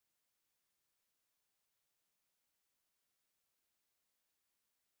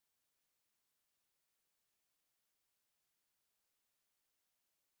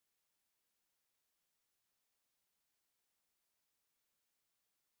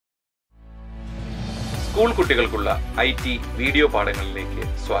School കുട്ടികൾക്കുള്ള IT video പാഠങ്ങളിലേക്ക്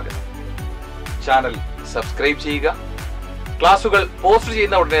സ്വാഗതം. Channel subscribe ചെയ്യുക. ക്ലാസുകൾ പോസ്റ്റ്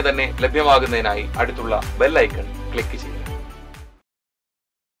ചെയ്യുന്ന ഉടനെ തന്നെ ലഭ്യമാകുന്നതിനായി അടുത്തുള്ള ബെൽ ഐക്കൺ ക്ലിക്ക് ചെയ്യുക.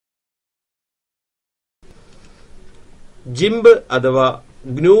 ജിംപ് അഥവാ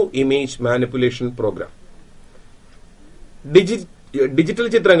GNU image manipulation programme. Digital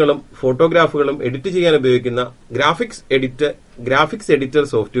ചിത്രങ്ങളും ഫോട്ടോഗ്രാഫുകളും എഡിറ്റ് ചെയ്യാൻ ഉപയോഗിക്കുന്ന ഗ്രാഫിക്സ് എഡിറ്റർ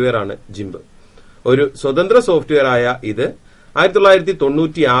സോഫ്റ്റ്വെയർ ആണ് ജിംപ്. ഒരു സ്വതന്ത്ര സോഫ്റ്റ്വെയർ ആയ ഇത്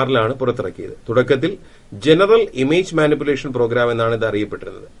 1996 പുറത്തിറക്കിയത്. തുടക്കത്തിൽ ജനറൽ ഇമേജ് മാനിപ്പുലേഷൻ പ്രോഗ്രാം എന്നാണ് ഇത്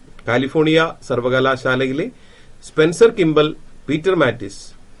അറിയപ്പെട്ടിരുന്നത്. കാലിഫോർണിയ സർവകലാശാലയിലെ സ്പെൻസർ കിംബൽ, പീറ്റർ മാറ്റിസ്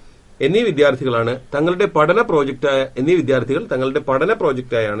എന്നീ വിദ്യാർത്ഥികൾ തങ്ങളുടെ പഠന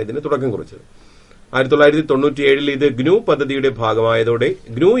പ്രോജക്റ്റായാണ് ഇതിന് തുടക്കം കുറിച്ചത്. 1997 ഇത് ഗ്നു പദ്ധതിയുടെ ഭാഗമായതോടെ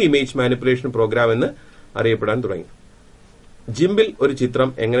ഗ്നു ഇമേജ് മാനിപ്പുലേഷൻ പ്രോഗ്രാം എന്ന് അറിയപ്പെടാൻ തുടങ്ങി. ജിംപിൽ ഒരു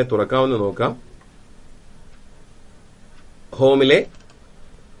ചിത്രം എങ്ങനെ തുറക്കാമെന്ന് നോക്കാം. ഹോമിലെ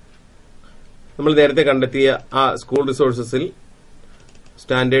നമ്മൾ നേരത്തെ കണ്ടെത്തിയ ആ സ്കൂൾ റിസോഴ്സസിൽ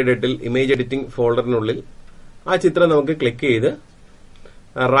സ്റ്റാൻഡേർഡ് 8 ഇമേജ് എഡിറ്റിംഗ് ഫോൾഡറിനുള്ളിൽ ആ ചിത്രം നമുക്ക് ക്ലിക്ക് ചെയ്ത്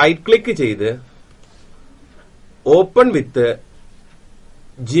റൈറ്റ് ക്ലിക്ക് ചെയ്ത് ഓപ്പൺ വിത്ത്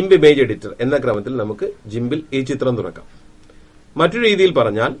ജിംപ് ഇമേജ് എഡിറ്റർ എന്ന ക്രമത്തിൽ നമുക്ക് ജിംപിൽ ഈ ചിത്രം തുറക്കാം. മറ്റൊരു രീതിയിൽ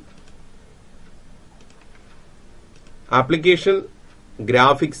പറഞ്ഞാൽ application,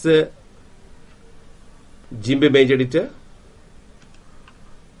 graphics, GIMP image editor,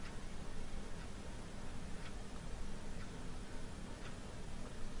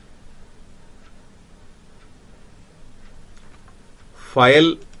 file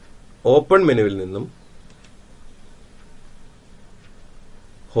open മെനുവിൽ നിന്നും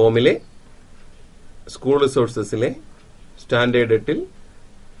ഹോമിലെ സ്കൂൾ റിസോഴ്സസിലെ സ്റ്റാൻഡേർഡ് 8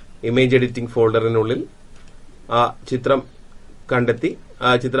 ഇമേജ് എഡിറ്റിംഗ് ഫോൾഡറിനുള്ളിൽ ആ ചിത്രം കണ്ടെത്തി,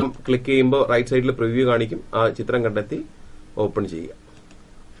 ആ ചിത്രം ക്ലിക്ക് ചെയ്യുമ്പോൾ റൈറ്റ് സൈഡിൽ പ്രിവ്യൂ കാണിക്കും. ആ ചിത്രം കണ്ടെത്തി ഓപ്പൺ ചെയ്യുക.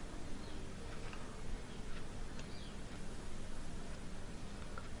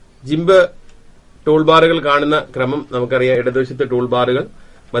 ജിംപ് ടൂൾ ബാറുകൾ കാണുന്ന ക്രമം നമുക്കറിയാം. ഇടതുവശത്ത് ടൂൾ ബാറുകൾ,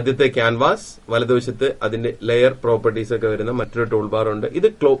 മധ്യത്തെ ക്യാൻവാസ്, വലതുവശത്ത് അതിന്റെ ലെയർ പ്രോപ്പർട്ടീസ് ഒക്കെ വരുന്ന മറ്റൊരു ടൂൾ ബാർ ഉണ്ട്. ഇത്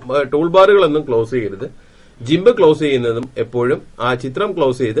ടൂൾ ബാറുകളൊന്നും ക്ലോസ് ചെയ്യരുത്. ജിംപ് ക്ലോസ് ചെയ്യുന്നതും എപ്പോഴും ആ ചിത്രം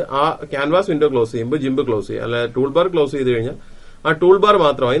ക്ലോസ് ചെയ്ത് ആ ക്യാൻവാസ് വിൻഡോ ക്ലോസ് ചെയ്യുമ്പോൾ ജിംപ് ക്ലോസ് ചെയ്യുക. അല്ല, ടൂൾ ബാർ ക്ലോസ് ചെയ്ത് കഴിഞ്ഞാൽ ആ ടൂൾ ബാർ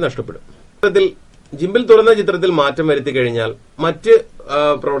മാത്രമായി നഷ്ടപ്പെടും. ജിംപിൽ തുറന്ന ചിത്രത്തിൽ മാറ്റം വരുത്തി കഴിഞ്ഞാൽ മറ്റ്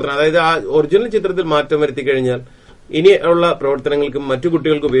പ്രവർത്തനം, അതായത് ആ ഒറിജിനൽ ചിത്രത്തിൽ മാറ്റം വരുത്തി കഴിഞ്ഞാൽ ഇനിയുള്ള പ്രവർത്തനങ്ങൾക്കും മറ്റു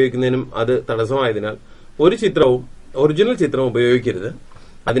കുട്ടികൾക്ക് ഉപയോഗിക്കുന്നതിനും അത് തടസ്സമായതിനാൽ ഒറിജിനൽ ചിത്രവും ഉപയോഗിക്കരുത്.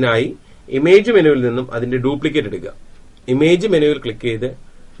 അതിനായി ഇമേജ് മെനുവിൽ നിന്നും അതിന്റെ ഡ്യൂപ്ലിക്കേറ്റ് എടുക്കുക. ഇമേജ് മെനുവിൽ ക്ലിക്ക് ചെയ്ത്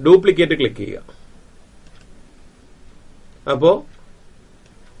ഡ്യൂപ്ലിക്കേറ്റ് ക്ലിക്ക് ചെയ്യുക. അപ്പോ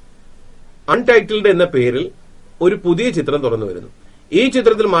അൺടൈറ്റിൽഡ് എന്ന പേരിൽ ഒരു പുതിയ ചിത്രം തുറന്നു വരുന്നു. ഈ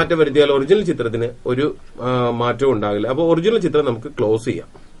ചിത്രത്തിൽ മാറ്റം വരുത്തിയാൽ ഒറിജിനൽ ചിത്രത്തിന് ഒരു മാറ്റവും ഉണ്ടാകില്ല. അപ്പോൾ ഒറിജിനൽ ചിത്രം നമുക്ക് ക്ലോസ്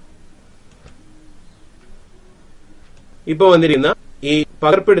ചെയ്യാം. ഇപ്പൊ വന്നിരിക്കുന്ന ഈ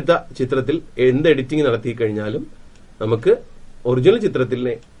പകർപ്പെടുത്ത ചിത്രത്തിൽ എന്ത് എഡിറ്റിംഗ് നടത്തി കഴിഞ്ഞാലും നമുക്ക് ഒറിജിനൽ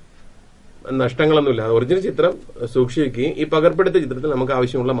ചിത്രത്തിന് നഷ്ടങ്ങളൊന്നുമില്ല. ഒറിജിനൽ ചിത്രം സൂക്ഷിക്കുകയും ഈ പകർപ്പെടുത്ത ചിത്രത്തിൽ നമുക്ക്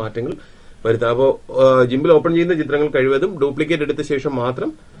ആവശ്യമുള്ള മാറ്റങ്ങൾ വരുത്താം. അപ്പോൾ ജിംപിൽ ഓപ്പൺ ചെയ്യുന്ന ചിത്രങ്ങൾ കഴിവതും ഡ്യൂപ്ലിക്കേറ്റ് എടുത്ത ശേഷം മാത്രം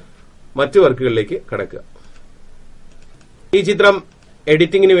മറ്റു വർക്കുകളിലേക്ക് കടക്കുക. ഈ ചിത്രം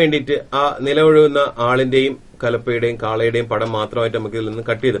എഡിറ്റിംഗിന് വേണ്ടിയിട്ട് ആ നിലവൊഴുകുന്ന ആളിന്റെയും കലപ്പയുടെയും കാളയുടെയും പടം മാത്രമായിട്ട് നമുക്ക് ഇതിൽ നിന്ന്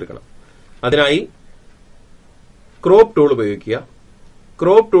കട്ട് ചെയ്തെടുക്കണം. അതിനായി ക്രോപ്പ് ടൂൾ ഉപയോഗിക്കുക.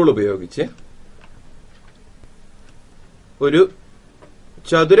 ക്രോപ്പ് ടൂൾ ഉപയോഗിച്ച് ഒരു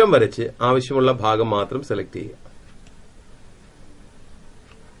ചതുരം വരച്ച് ആവശ്യമുള്ള ഭാഗം മാത്രം സെലക്ട് ചെയ്യുക.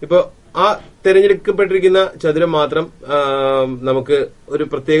 ഇപ്പോ ആ തിരഞ്ഞെടുക്കപ്പെട്ടിരിക്കുന്ന ചതുരം മാത്രം നമുക്ക് ഒരു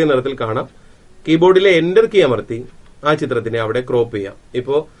പ്രത്യേക നിറത്തിൽ കാണാം. കീബോർഡിലെ എന്റർ കീ അമർത്തി ആ ചിത്രത്തിനെ അവിടെ ക്രോപ്പ് ചെയ്യാം.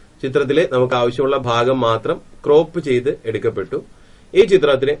 ഇപ്പോ ചിത്രത്തിലെ നമുക്ക് ആവശ്യമുള്ള ഭാഗം മാത്രം ക്രോപ്പ് ചെയ്ത് എടുക്കപ്പെട്ടു. ഈ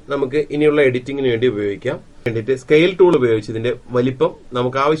ചിത്രത്തിന് നമുക്ക് ഇനിയുള്ള എഡിറ്റിംഗിന് വേണ്ടി ഉപയോഗിക്കാം. വേണ്ടിയിട്ട് സ്കെയിൽ ടൂൾ ഉപയോഗിച്ച് ഇതിന്റെ വലിപ്പം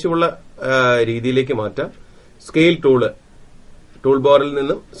നമുക്ക് ആവശ്യമുള്ള രീതിയിലേക്ക് മാറ്റാം. സ്കെയിൽ ടൂൾ ബാറിൽ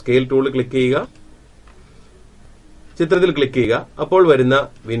നിന്നും സ്കെയിൽ ടൂൾ ക്ലിക്ക് ചെയ്യുക, ചിത്രത്തിൽ ക്ലിക്ക് ചെയ്യുക. അപ്പോൾ വരുന്ന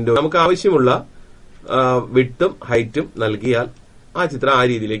വിൻഡോ നമുക്ക് ആവശ്യമുള്ള വിഡ്ത്തും ഹൈറ്റും നൽകിയാൽ ആ ചിത്രം ആ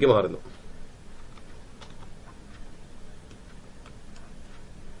രീതിയിലേക്ക് മാറുന്നു.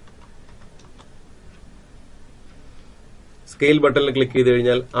 സ്കെയിൽ ബട്ടണിൽ ക്ലിക്ക് ചെയ്ത്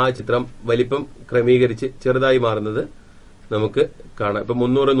കഴിഞ്ഞാൽ ആ ചിത്രം വലിപ്പം ക്രമീകരിച്ച് ചെറുതായി മാറുന്നത് നമുക്ക് കാണാം. ഇപ്പൊ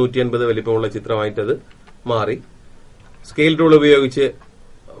 300-150 വലിപ്പമുള്ള ചിത്രമായിട്ടത് മാറി. സ്കെയിൽ ടൂൾ ഉപയോഗിച്ച്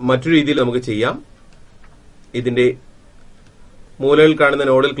മറ്റൊരു രീതിയിൽ നമുക്ക് ചെയ്യാം. ഇതിന്റെ മൂലകളിൽ കാണുന്ന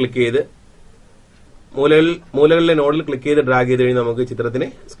നോഡിൽ ക്ലിക്ക് ചെയ്ത് മൂലകളിലെ നോഡിൽ ക്ലിക്ക് ചെയ്ത് ഡ്രാഗ് ചെയ്ത് കഴിഞ്ഞാൽ നമുക്ക് ചിത്രത്തിനെ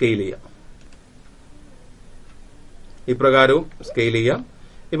സ്കെയിൽ ചെയ്യാം. ഇപ്രകാരവും സ്കെയിൽ ചെയ്യാം.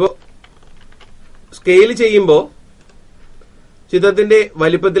 ഇപ്പോ സ്കെയിൽ ചെയ്യുമ്പോൾ ചിത്രത്തിന്റെ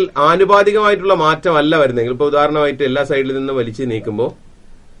വലിപ്പത്തിൽ ആനുപാതികമായിട്ടുള്ള മാറ്റമല്ല വരുന്നെങ്കിൽ, ഇപ്പൊ ഉദാഹരണമായിട്ട് എല്ലാ സൈഡിൽ നിന്ന് വലിച്ചു നീക്കുമ്പോൾ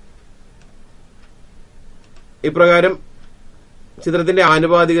ഇപ്രകാരം ചിത്രത്തിന്റെ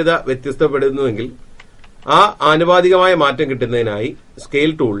ആനുപാതികത വ്യത്യസ്തപ്പെടുന്നുവെങ്കിൽ ആ ആനുപാതികമായ മാറ്റം കിട്ടുന്നതിനായി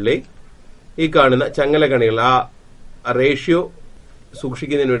സ്കെയിൽ ടൂളിലെ ഈ കാണുന്ന ചങ്ങലക്കണ്ണികൾ, ആ റേഷ്യോ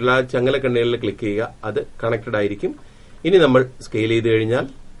സൂക്ഷിക്കുന്നതിന് വേണ്ടിയുള്ള ആ ചങ്ങലക്കണ്ണികളിൽ ക്ലിക്ക് ചെയ്യുക. അത് കണക്റ്റഡ് ആയിരിക്കും. ഇനി നമ്മൾ സ്കെയിൽ ചെയ്ത് കഴിഞ്ഞാൽ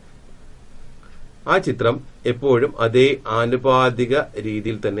ആ ചിത്രം എപ്പോഴും അതേ ആനുപാതിക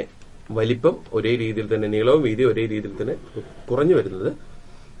രീതിയിൽ തന്നെ, വലിപ്പം ഒരേ രീതിയിൽ തന്നെ, നീളവും വീതി ഒരേ രീതിയിൽ തന്നെ കുറഞ്ഞു വരുന്നത്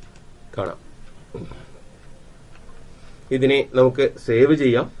കാണാം. ഇതിനെ നമുക്ക് സേവ്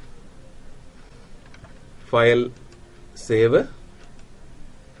ചെയ്യാം. File, save.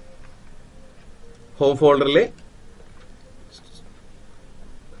 Home ഫോൾഡറിലെ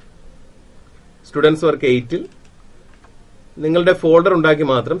students work 8ൽ നിങ്ങളുടെ ഫോൾഡർ ഉണ്ടാക്കി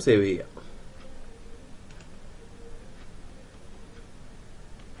മാത്രം സേവ് ചെയ്യുക.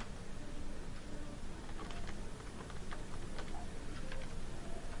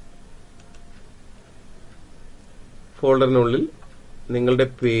 ഫോൾഡറിനുള്ളിൽ നിങ്ങളുടെ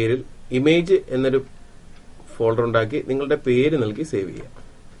പേരിൽ ഇമേജ് എന്നൊരു ഫോൾഡർ ഉണ്ടാക്കി നിങ്ങളുടെ പേര് നൽകി സേവ് ചെയ്യുക.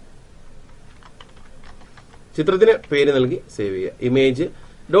 ചിത്രത്തിന് പേര് നൽകി സേവ് ചെയ്യുക. ഇമേജ്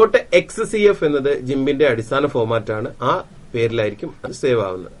 .xcf എന്നത് ജിംപിന്റെ അടിസ്ഥാന ഫോർമാറ്റ് ആണ്. ആ പേരിലായിരിക്കും അത് സേവ്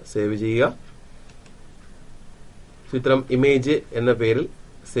ആവുന്നത്. സേവ് ചെയ്യുക. ചിത്രം ഇമേജ് എന്ന പേരിൽ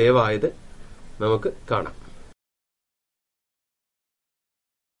സേവ് ആയത് നമുക്ക് കാണാം.